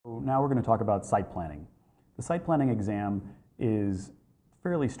Now we're going to talk about site planning. The site planning exam is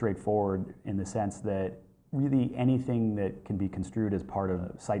fairly straightforward in the sense that really anything that can be construed as part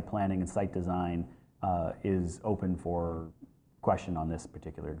of site planning and site design is open for question on this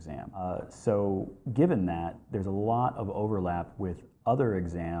particular exam. So given that, there's a lot of overlap with other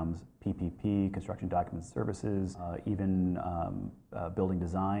exams, PPP, construction documents and services, even building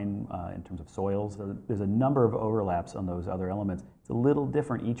design in terms of soils. There's a number of overlaps on those other elements. It's a little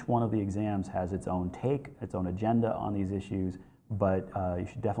different. Each one of the exams has its own take, its own agenda on these issues, but you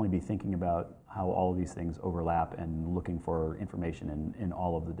should definitely be thinking about how all of these things overlap and looking for information in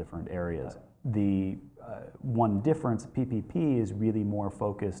all of the different areas. The one difference, PPP is really more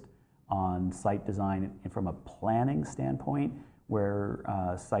focused on site design from a planning standpoint, where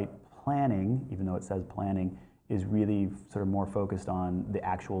site planning, even though it says planning, is really sort of more focused on the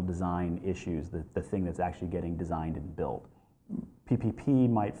actual design issues, the thing that's actually getting designed and built. PPP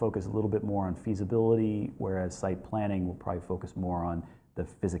might focus a little bit more on feasibility, whereas site planning will probably focus more on the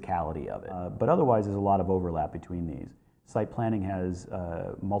physicality of it. But otherwise, there's a lot of overlap between these. Site planning has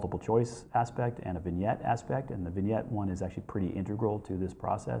a multiple choice aspect and a vignette aspect, and the vignette one is actually pretty integral to this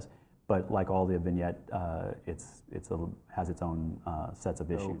process. But like all the vignette, has its own sets of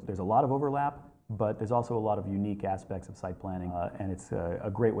issues. There's a lot of overlap, but there's also a lot of unique aspects of site planning, and it's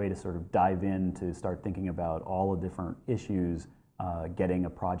a great way to sort of dive in to start thinking about all the different issues, getting a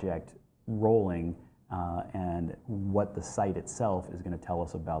project rolling, and what the site itself is going to tell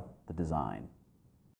us about the design.